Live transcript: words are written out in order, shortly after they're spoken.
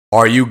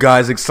Are you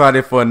guys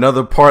excited for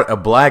another part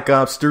of Black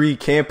Ops 3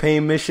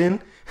 campaign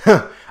mission?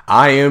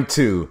 I am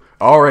too.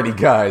 Alrighty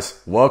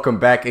guys, welcome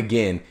back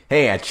again.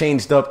 Hey, I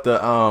changed up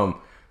the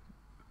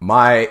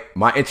my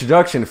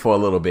introduction for a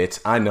little bit.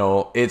 I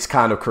know it's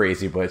kind of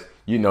crazy, but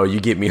you know you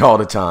get me all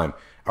the time.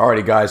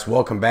 Alrighty guys,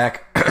 welcome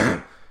back.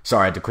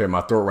 Sorry, I had to clear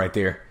my throat right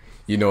there.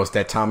 You know it's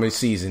that time of the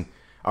season.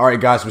 Alright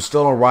guys, we're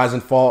still on Rise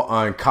and Fall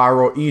on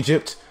Cairo,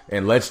 Egypt,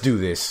 and let's do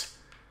this.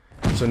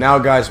 So now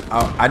guys,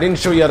 I didn't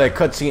show you that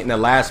cutscene in the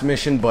last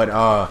mission, but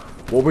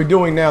what we're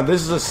doing now, this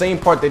is the same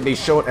part that they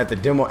showed at the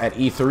demo at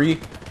E3,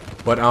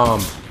 but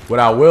what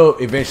I will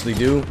eventually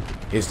do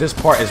is this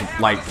part is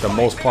like the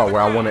most part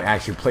where I want to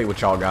actually play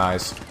with y'all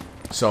guys.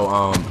 So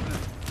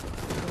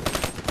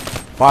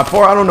by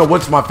far, I don't know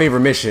what's my favorite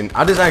mission.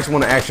 I just actually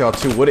want to ask y'all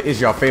too, what is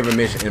your favorite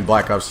mission in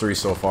Black Ops 3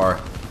 so far?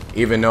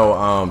 Even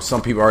though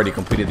some people already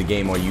completed the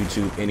game on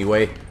YouTube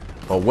anyway,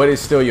 but what is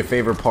still your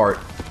favorite part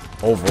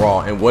overall,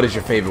 and what is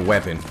your favorite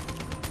weapon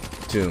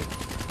too?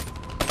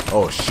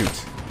 Oh shoot,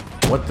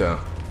 what the,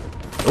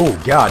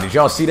 oh god, did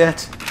y'all see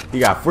that? He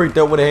got freaked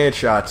up with a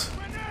headshot.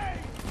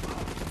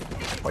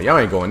 Oh, y'all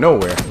ain't going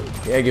nowhere.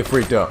 Yeah, get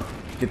freaked up.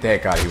 Get the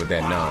heck out of here with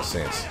that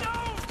nonsense.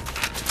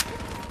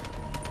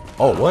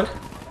 Oh,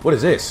 what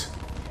is this?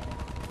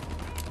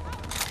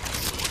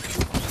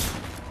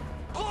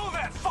 Blow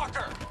that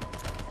fucker.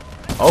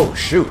 Oh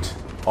shoot.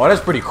 Oh,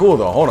 that's pretty cool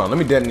though. Hold on, let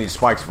me detonate these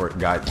spikes for it,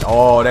 guys.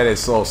 Oh, that is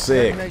so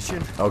sick.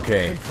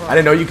 Okay, I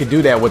didn't know you could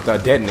do that with the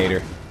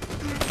detonator.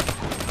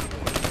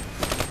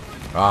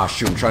 Ah,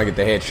 shoot, I'm trying to get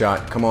the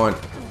headshot. Come on.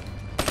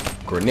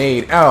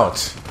 Grenade out.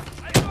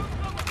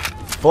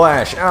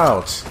 Flash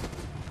out.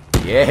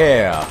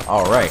 Yeah.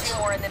 All right.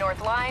 More in the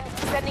north line,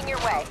 sending your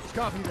way.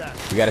 Copy that.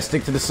 We gotta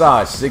stick to the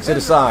sides. Stick to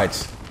the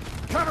sides.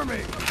 Cover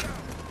me.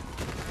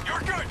 You're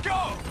good.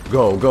 Go.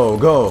 Go, go,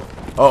 go.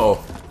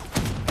 Uh-oh.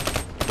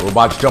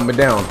 Robot's jumping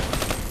down.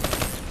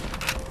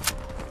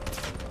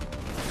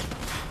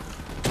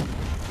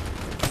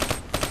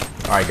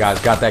 Alright guys,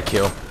 got that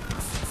kill.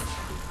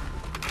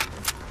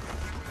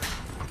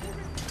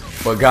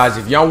 But guys,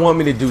 if y'all want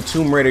me to do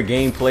Tomb Raider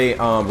gameplay,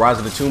 Rise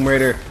of the Tomb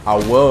Raider, I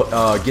will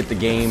get the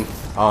game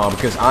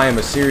because I am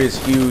a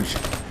serious huge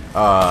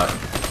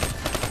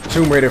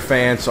Tomb Raider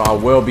fan, so I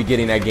will be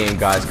getting that game,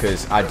 guys,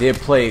 because I did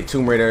play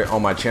Tomb Raider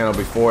on my channel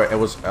before. It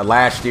was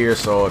last year,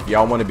 so if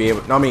y'all want to be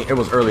able, no, I mean it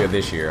was earlier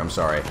this year, I'm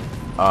sorry.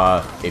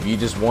 If you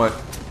just want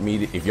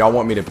me to, if y'all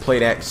want me to play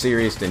that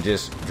series, then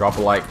just drop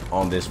a like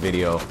on this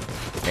video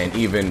and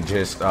even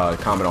just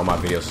comment on my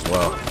videos as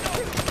well.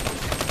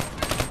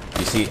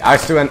 You see, I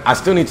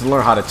still need to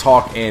learn how to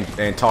talk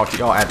and talk to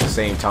y'all at the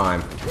same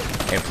time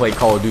and play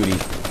Call of Duty.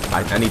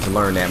 I need to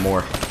learn that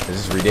more.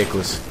 This is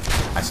ridiculous.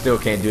 I still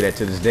can't do that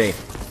to this day.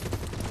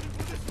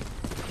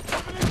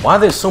 Why are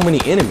there so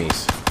many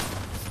enemies?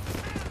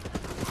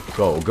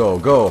 Go, go,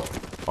 go.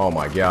 Oh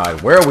my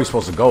god. Where are we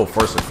supposed to go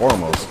first and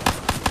foremost?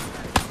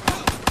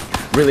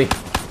 Really?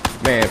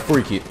 Man,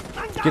 freak it.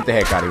 Get the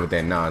heck out of here with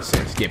that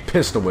nonsense. Get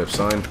pistol whipped,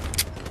 son.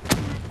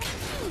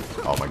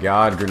 Oh my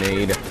god,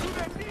 grenade.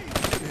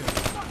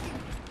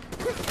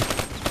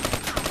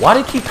 Why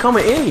do they keep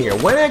coming in here?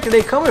 Where the heck are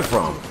they coming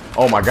from?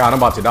 Oh my god, I'm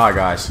about to die,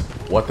 guys.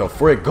 What the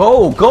frick?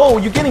 Go, go!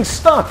 You're getting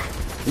stuck!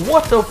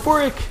 What the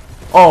frick?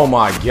 Oh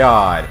my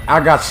god. I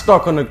got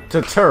stuck on the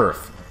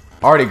turf.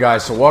 Alrighty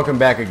guys, so welcome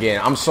back again.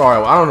 I'm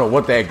sorry, I don't know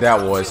what the heck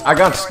that was. I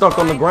got stuck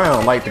on the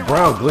ground, like the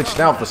ground glitched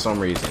out for some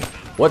reason.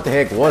 What the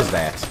heck was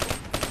that?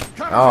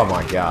 Oh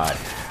my god.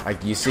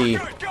 Like you see,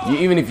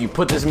 even if you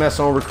put this mess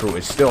on recruit,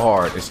 it's still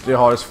hard. It's still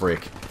hard as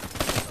frick.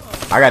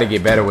 I gotta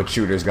get better with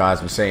shooters,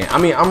 guys, I'm saying. I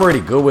mean, I'm already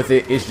good with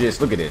it. It's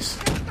just, look at this.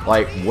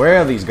 Like, where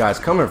are these guys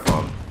coming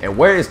from? And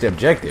where is the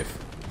objective?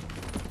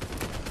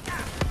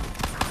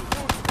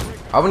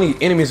 How many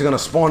enemies are gonna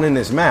spawn in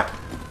this map?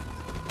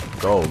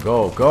 Go,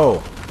 go,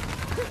 go.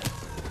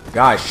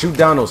 Guys, shoot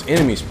down those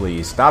enemies,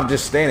 please. Stop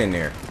just standing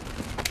there.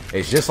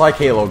 It's just like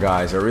Halo,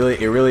 guys. It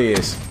really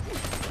is.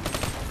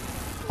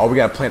 Oh, we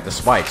gotta plant the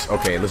spikes.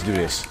 Okay, let's do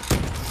this.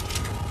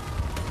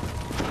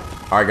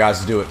 Alright, guys,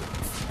 let's do it.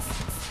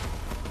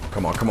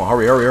 Come on, come on.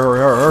 Hurry, hurry, hurry,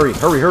 hurry,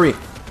 hurry, hurry, hurry.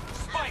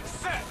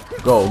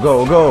 Go,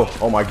 go, go.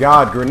 Oh my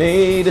god,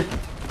 grenade.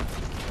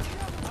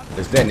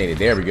 It's detonated.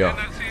 There we go.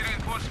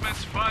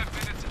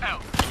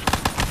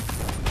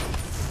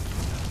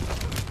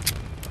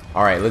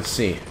 Alright, let's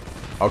see.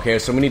 Okay,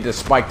 so we need to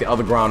spike the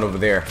other ground over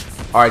there.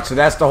 Alright, so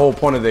that's the whole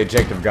point of the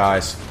objective,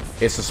 guys.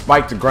 It's to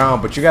spike the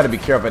ground, but you got to be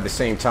careful at the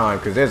same time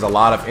because there's a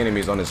lot of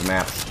enemies on this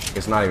map.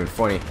 It's not even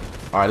funny.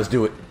 Alright, let's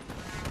do it.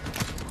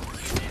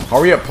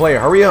 Hurry up, player.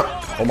 Hurry up.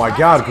 Oh my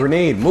god,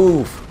 grenade.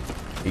 Move.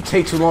 You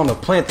take too long to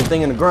plant the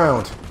thing in the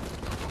ground.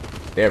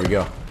 There we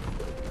go.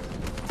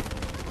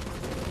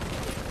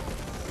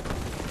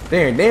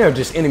 There are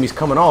just enemies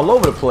coming all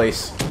over the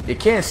place. You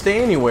can't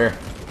stay anywhere.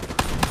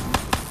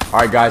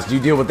 Alright guys, do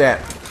you deal with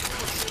that?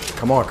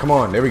 Come on, come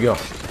on. There we go.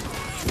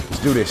 Let's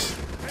do this.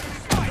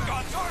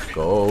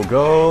 Go,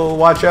 go.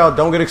 Watch out.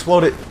 Don't get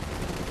exploded.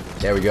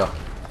 There we go.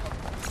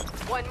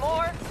 One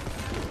more.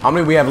 How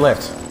many we have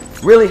left?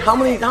 Really? How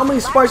many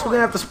spikes we're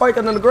gonna have to spike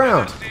under the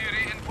ground?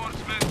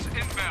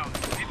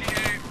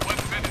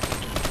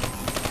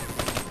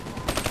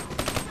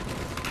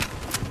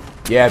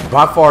 Yeah,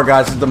 by far,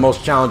 guys, this is the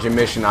most challenging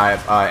mission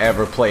I've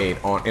ever played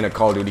in a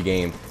Call of Duty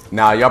game.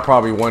 Now, y'all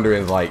probably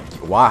wondering, like,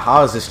 why?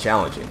 How is this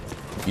challenging?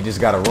 You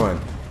just gotta run.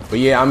 But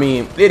yeah, I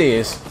mean, it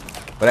is.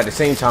 But at the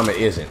same time, it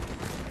isn't.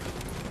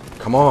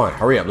 Come on,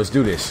 hurry up, let's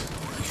do this.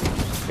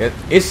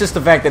 It's just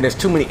the fact that there's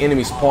too many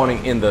enemies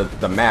spawning in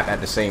the map at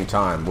the same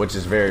time, which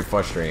is very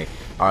frustrating.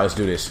 All right, let's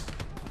do this.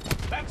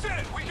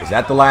 Is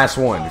that the last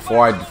one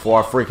before I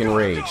freaking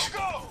rage?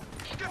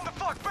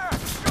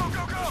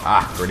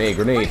 Ah,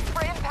 grenade.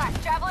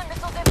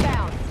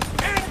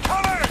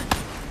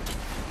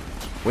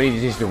 We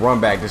need just to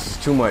run back. This is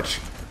too much.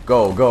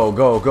 Go.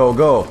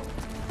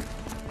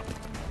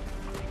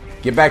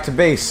 Get back to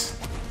base.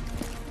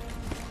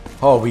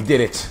 Oh, we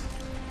did it.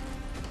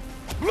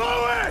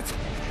 Blow it!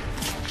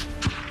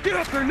 Get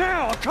up there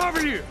now, I'll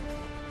cover you!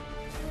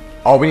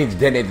 Oh, we need to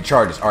detonate the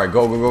charges. Alright,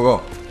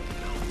 go.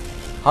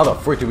 How the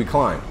frick did we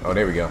climb? Oh,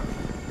 there we go.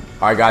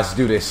 Alright, guys, let's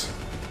do this.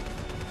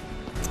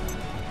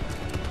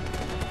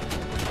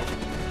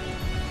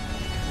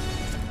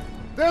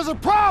 There's a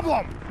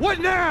problem! What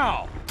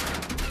now?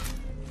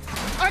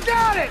 I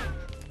got it!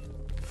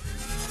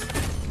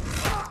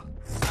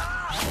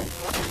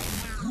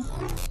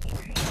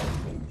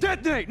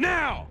 Detonate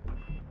now!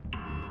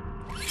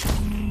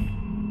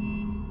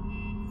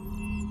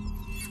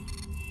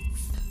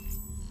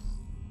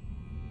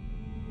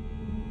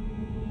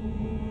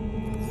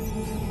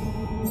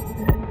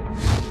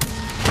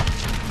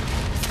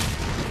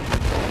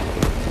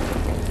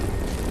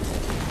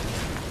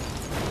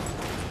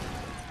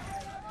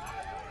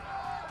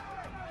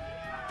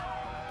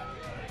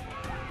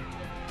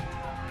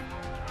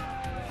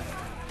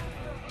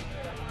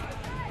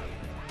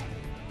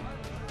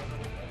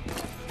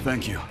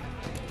 Thank you.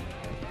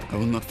 I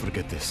will not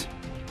forget this.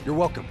 You're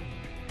welcome.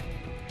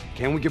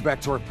 Can we get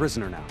back to our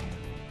prisoner now?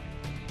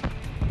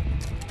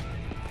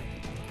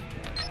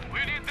 We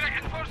need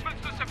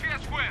reinforcements to Sophia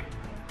Square.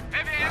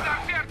 Heavy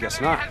NRC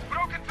Guess artillery not. has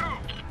broken through.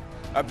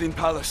 Abdin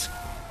Palace.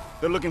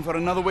 They're looking for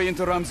another way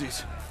into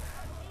Ramses.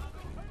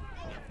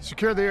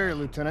 Secure the area,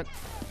 Lieutenant.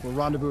 We'll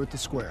rendezvous at the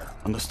square.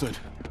 Understood.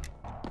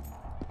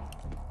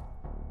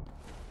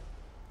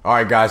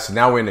 Alright, guys, so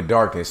now we're in the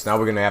darkness. Now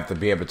we're gonna have to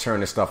be able to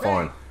turn this stuff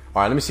on.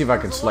 Alright, let me see if I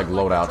can select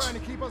loadouts.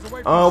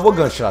 What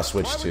gun should I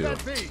switch to?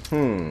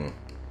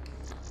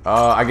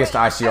 I guess the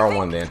ICR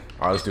one then.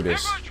 Alright, let's do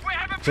this.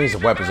 Change the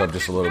weapons up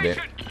just a little bit.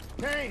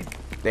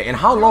 And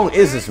how long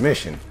is this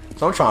mission?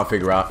 So I'm trying to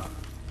figure out.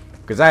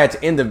 Because I had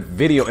to end the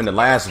video in the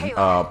last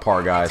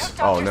part, guys.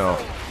 Oh, no.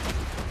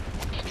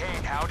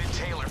 Kane, how did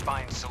Taylor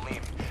find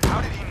Salim?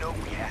 How did he know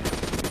we had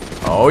him?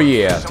 Oh,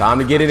 yeah. Time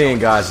to get it in,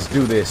 guys. Let's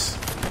do this.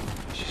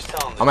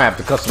 I'm going to have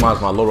to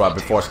customize my loadout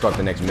before I start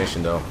the next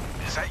mission, though.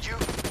 Is that you?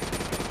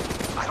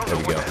 I don't There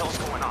know we what the go. hell's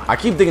going on. I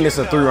keep thinking it's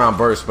a 3-round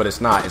burst, but it's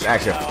not. It's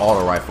actually an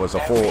auto rifle. It's a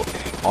full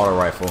auto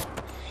rifle.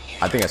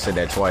 I think I said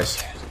that twice.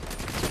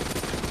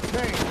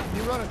 Hey,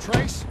 you run a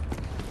trace?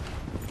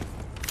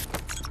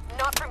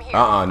 Not from here.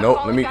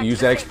 Nope. I'm Let me falling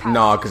use back that. to the safe No,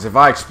 house. because if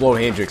I explode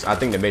Hendrix, I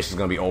think the mission's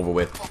going to be over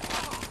with.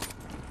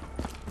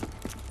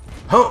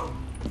 Huh.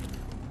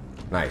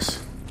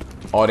 Nice.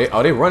 Oh,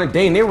 they running.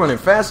 Dang, they running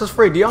fast as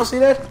freak. Do y'all see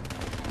that?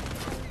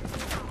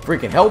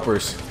 Freaking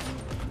helpers.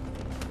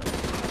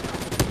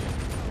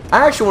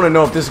 I actually want to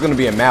know if this is going to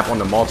be a map on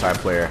the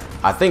multiplayer.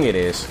 I think it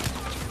is.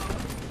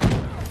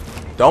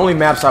 The only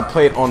maps I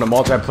played on the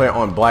multiplayer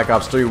on Black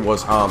Ops 3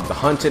 was the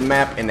Hunted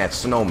map and that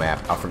Snow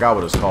map. I forgot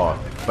what it's called.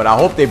 But I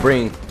hope they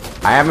bring...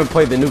 I haven't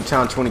played the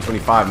Nuketown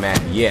 2025 map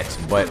yet,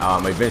 but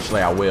eventually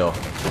I will.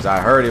 Because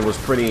I heard it was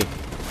pretty...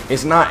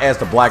 It's not as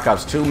the Black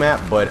Ops 2 map,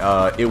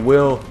 but it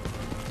will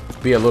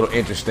be a little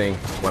interesting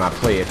when I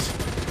play it.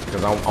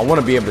 Because I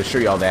want to be able to show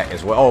y'all that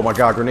as well. Oh my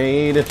god,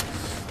 grenade.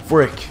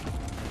 Frick.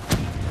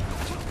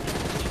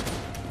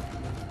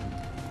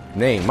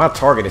 Dang, my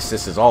target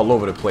assist is all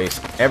over the place.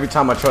 Every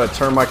time I try to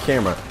turn my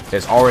camera,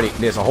 there's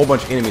a whole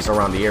bunch of enemies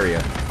around the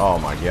area. Oh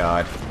my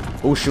god.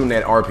 Who's shooting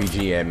that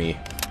RPG at me?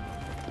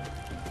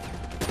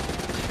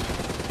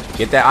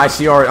 Get that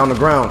ICR on the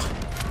ground.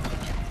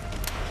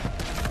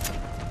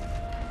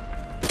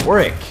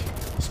 Frick.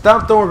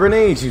 Stop throwing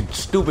grenades, you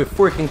stupid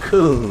freaking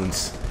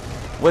coons.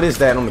 What is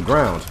that on the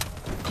ground?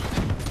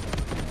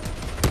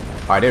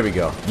 Alright, there we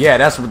go. Yeah,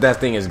 that's what that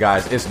thing is,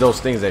 guys. It's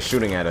those things that's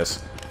shooting at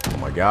us. Oh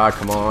my god,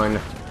 come on.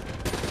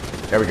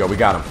 There we go, we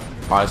got him.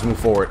 Alright, let's move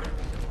forward.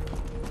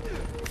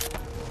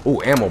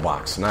 Ooh, ammo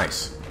box.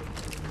 Nice.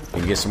 We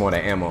can get some more of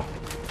that ammo.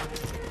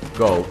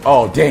 Go.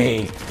 Oh,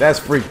 dang. That's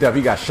freaked up.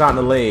 He got shot in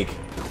the leg.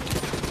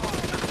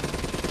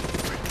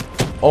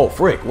 Oh,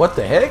 frick. What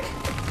the heck?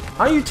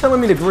 How are you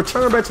telling me to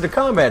return back to the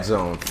combat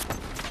zone?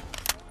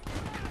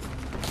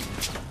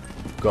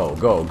 Go,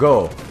 go,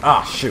 go.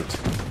 Ah, shoot.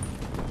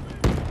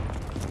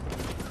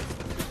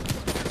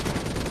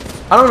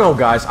 I don't know,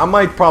 guys. I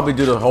might probably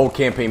do the whole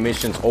campaign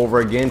missions over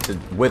again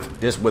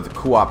with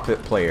co-op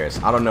players.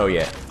 I don't know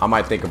yet. I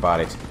might think about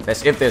it.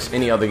 That's if there's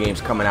any other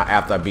games coming out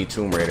after I beat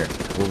Tomb Raider.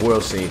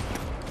 We'll see.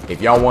 If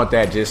y'all want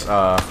that, just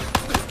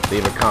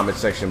leave a comment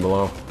section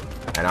below,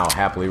 and I'll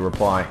happily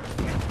reply.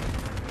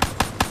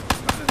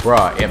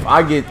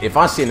 Bruh, if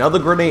I see another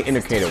grenade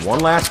indicator one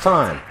last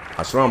time,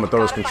 I swear I'm gonna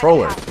throw this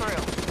controller.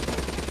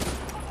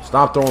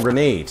 Stop throwing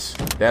grenades.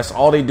 That's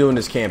all they do in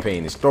this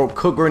campaign is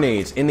cook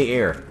grenades in the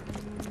air.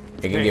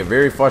 It can get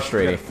very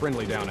frustrating.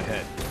 Friendly down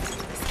ahead.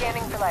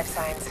 Scanning for life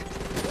signs.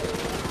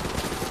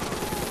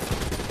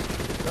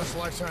 That's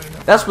life sign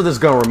enough. That's what this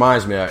gun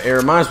reminds me of. It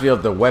reminds me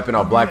of the weapon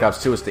of Black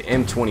Ops 2. It's the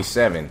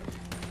M27.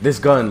 This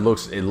gun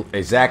looks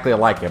exactly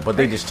like it, but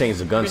they just changed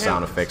the gun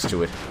sound effects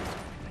to it.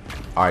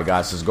 Alright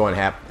guys, let's go and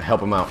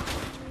help him out.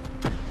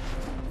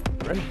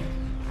 Ready?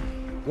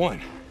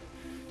 1,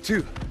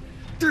 2,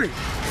 3.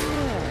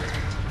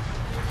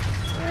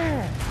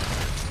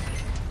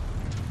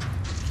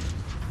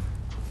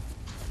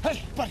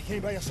 Hey, buddy,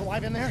 anybody else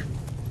alive in there?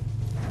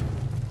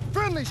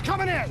 Friendly's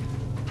coming in!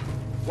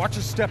 Watch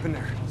your step in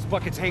there. This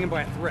bucket's hanging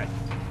by a thread.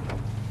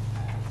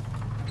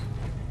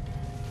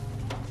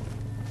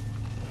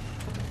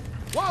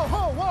 Whoa,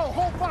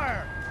 hold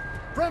fire!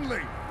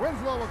 Friendly,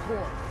 wind's lower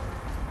core.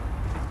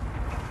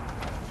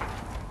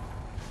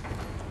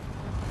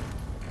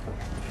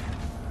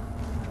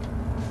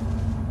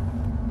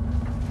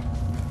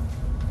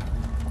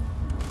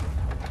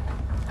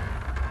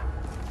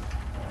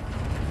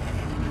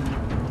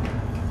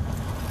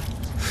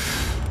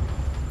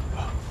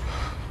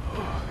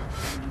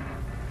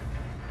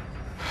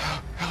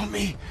 Help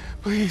me,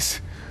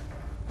 please.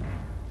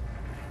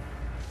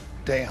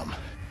 Damn.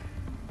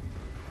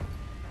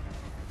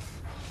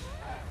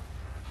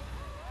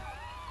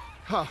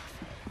 Huh.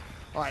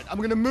 All right, I'm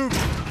gonna move.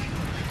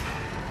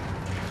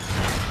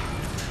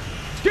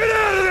 Get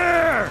out of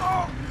there!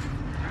 Oh.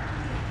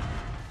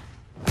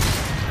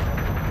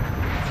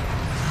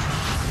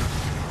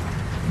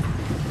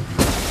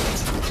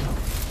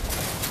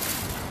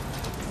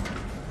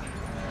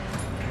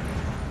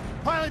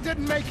 Pilot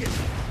didn't make it.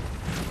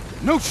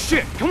 No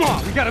shit! Come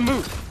on, we gotta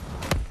move.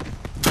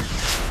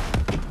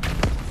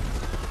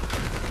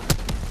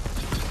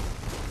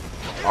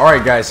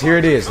 Alright guys, here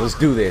it is. Let's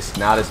do this.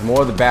 Now there's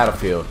more of the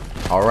battlefield.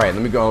 Alright,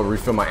 let me go and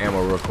refill my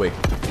ammo real quick.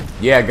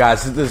 Yeah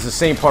guys, this is the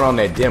same part on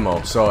that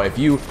demo. So if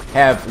you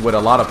have with a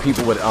lot of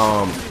people with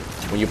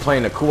when you're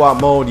playing the co-op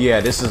mode,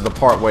 yeah, this is the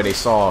part where they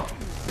saw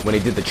when they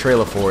did the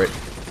trailer for it.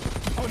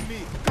 On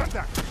me.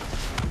 Contact.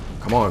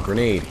 Come on,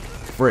 grenade.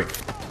 Frick.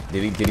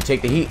 Did he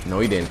take the heat? No,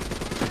 he didn't.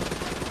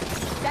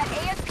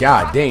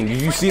 God dang,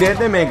 did you see that?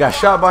 That man got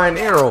shot by an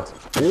arrow.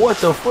 What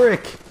the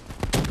frick?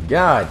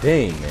 God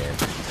dang, man.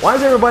 Why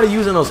is everybody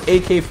using those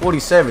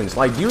AK-47s?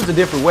 Like, use a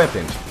different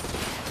weapon.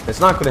 It's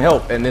not going to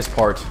help in this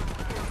part.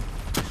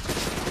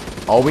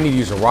 Oh, we need to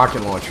use a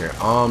rocket launcher.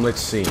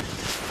 Let's see.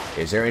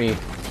 Is there any...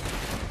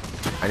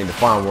 I need to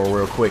find one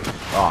real quick.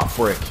 Oh,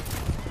 frick.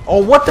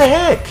 Oh, what the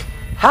heck?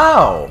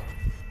 How?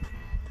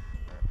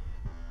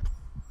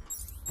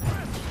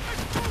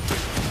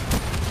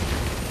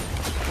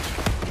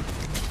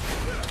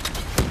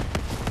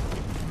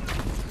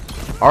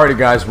 Alrighty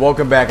guys,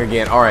 welcome back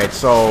again. Alright,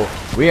 so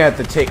we have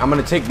to take, I'm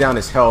gonna take down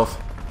his health.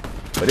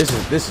 But this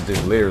is just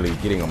literally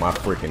getting on my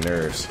freaking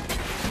nerves.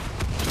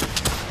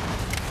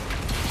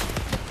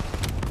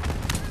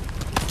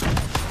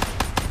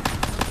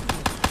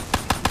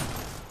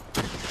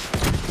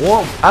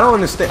 Well, I don't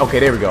understand. Okay,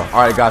 there we go.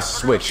 Alright guys,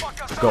 switch.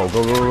 Go.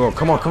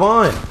 Come on.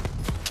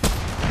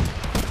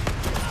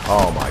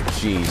 Oh my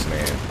jeez,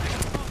 man.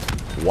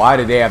 Why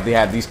do they have to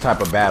have these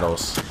type of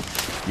battles?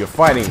 You're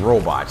fighting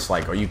robots.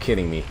 Like, are you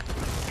kidding me?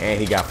 And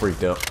he got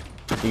freaked up.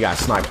 He got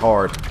sniped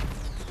hard.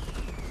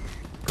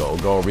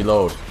 Go,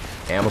 reload.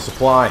 Ammo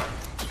supply.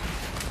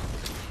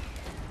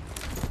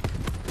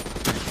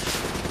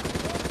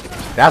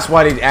 That's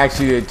why they asked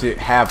you to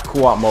have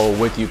co-op mode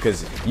with you,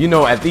 because you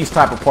know at these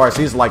type of parts,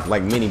 these are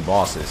like mini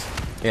bosses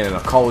in a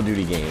Call of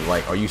Duty game.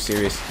 Like, are you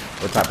serious?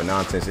 What type of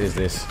nonsense is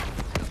this?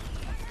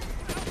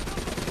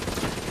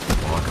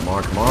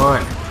 Come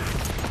on.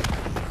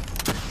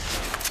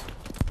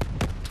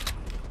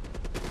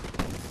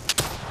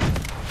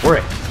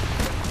 Frick.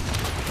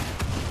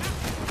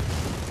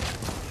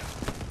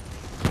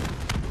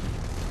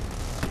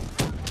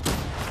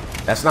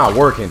 That's not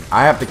working.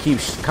 I have to keep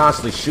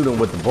constantly shooting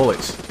with the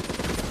bullets.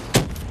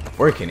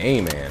 Freaking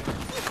A, man.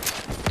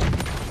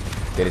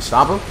 Did it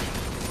stop him?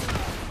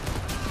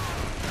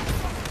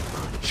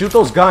 Shoot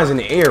those guys in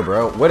the air,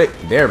 bro.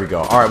 There we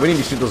go. Alright, we need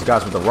to shoot those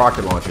guys with the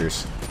rocket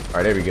launchers.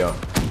 Alright, there we go.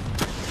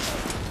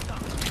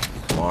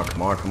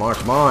 Come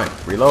on.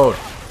 Reload.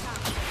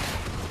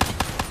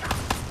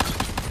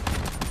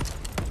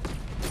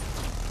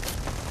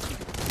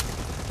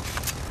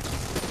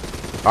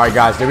 Alright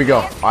guys, there we go.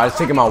 Alright, let's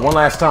take him out one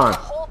last time.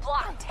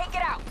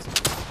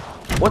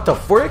 What the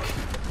frick?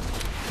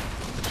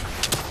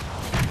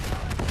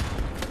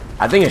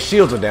 I think his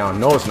shields are down.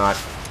 No, it's not.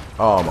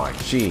 Oh my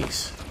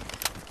jeez.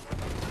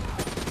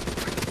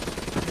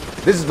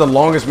 This is the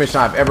longest mission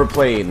I've ever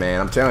played,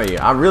 man. I'm telling you.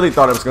 I really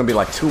thought it was going to be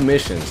like 2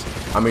 missions.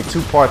 I mean,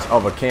 2 parts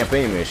of a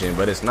campaign mission,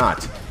 but it's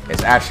not.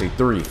 It's actually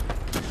 3.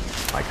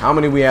 Like, how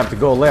many we have to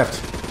go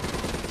left?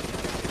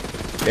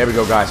 There we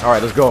go, guys.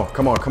 Alright, let's go.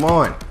 Come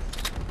on.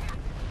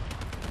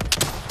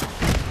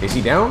 Is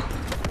he down?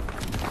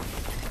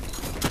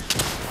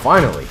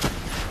 finally.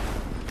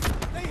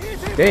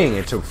 Dang,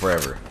 it took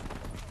forever.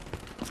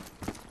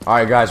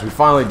 Alright, guys, we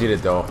finally did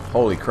it, though.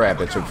 Holy crap,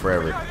 that took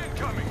forever.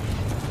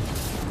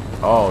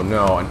 Oh,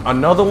 no.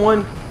 Another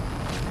one?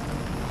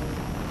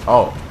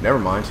 Oh, never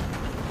mind.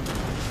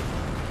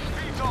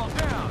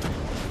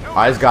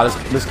 Alright,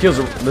 let's kill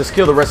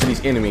the rest of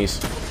these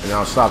enemies, and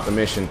I'll stop the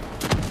mission.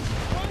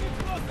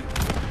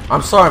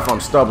 I'm sorry if I'm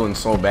stumbling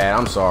so bad.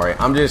 I'm sorry.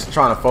 I'm just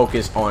trying to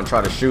focus on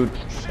trying to shoot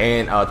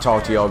and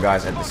talk to y'all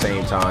guys at the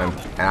same time.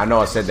 And I know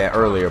I said that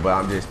earlier,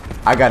 but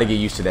I got to get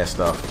used to that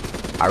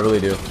stuff. I really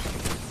do.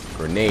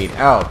 Grenade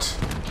out.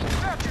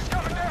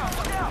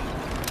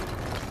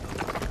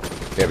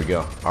 There we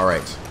go.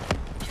 Alright.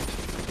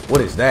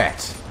 What is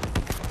that?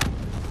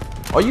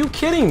 Are you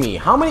kidding me?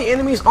 How many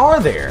enemies are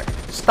there?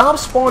 Stop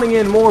spawning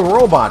in more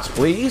robots,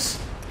 please.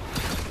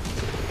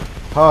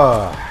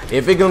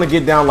 If it's gonna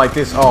get down like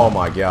this, oh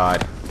my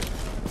god.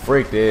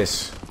 Freak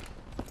this.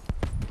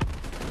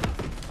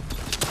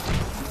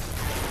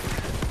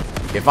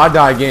 If I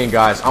die again,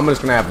 guys, I'm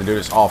just gonna have to do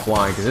this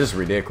offline because this is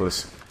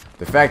ridiculous.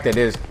 The fact that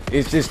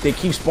it's just they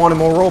keep spawning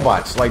more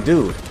robots. Like,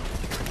 dude.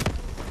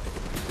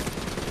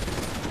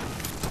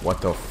 What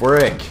the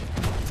frick?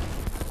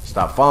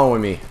 Stop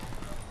following me.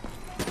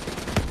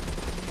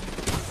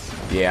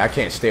 Yeah, I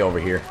can't stay over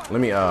here.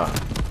 Let me, that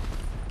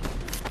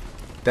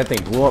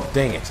thing blew up.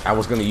 Dang it. I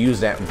was going to use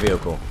that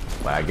vehicle,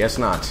 but I guess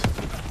not.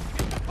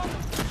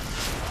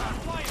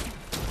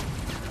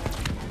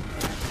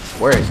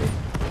 Where is it?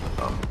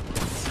 Oh.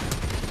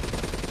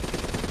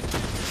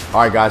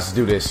 Alright, guys, let's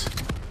do this.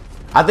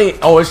 I think,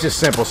 oh, it's just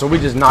simple. So we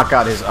just knock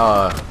out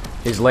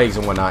his legs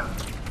and whatnot.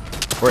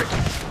 Frick.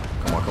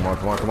 Come on, come on,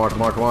 come on, come on,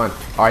 come on, come on.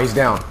 Alright, he's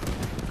down.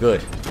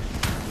 Good.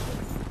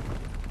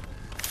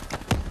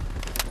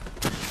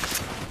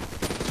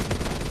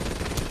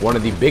 One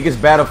of the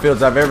biggest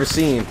battlefields I've ever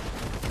seen.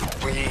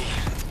 We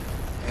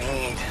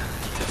need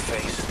to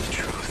face the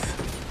truth.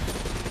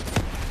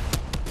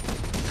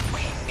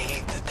 We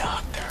need the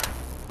doctor.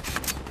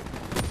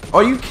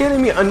 Are you kidding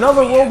me?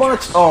 Another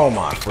robot? Oh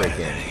my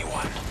freaking.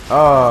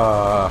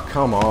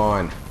 Come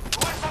on.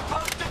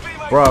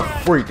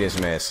 Bruh, freak this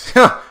mess.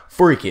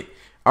 Freak it.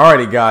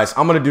 Alrighty, guys,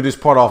 I'm gonna do this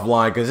part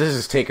offline because this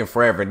is taking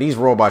forever. These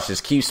robots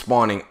just keep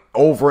spawning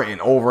over and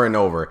over and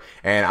over,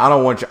 and I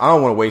don't want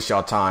to waste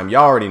y'all time.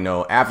 Y'all already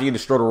know. After you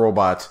destroy the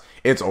robots,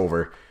 it's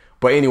over.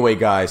 But anyway,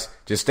 guys,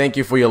 just thank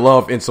you for your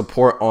love and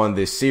support on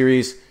this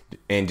series,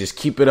 and just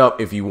keep it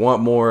up if you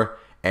want more,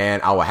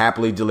 and I will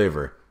happily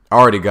deliver.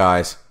 Alrighty,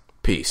 guys,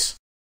 peace.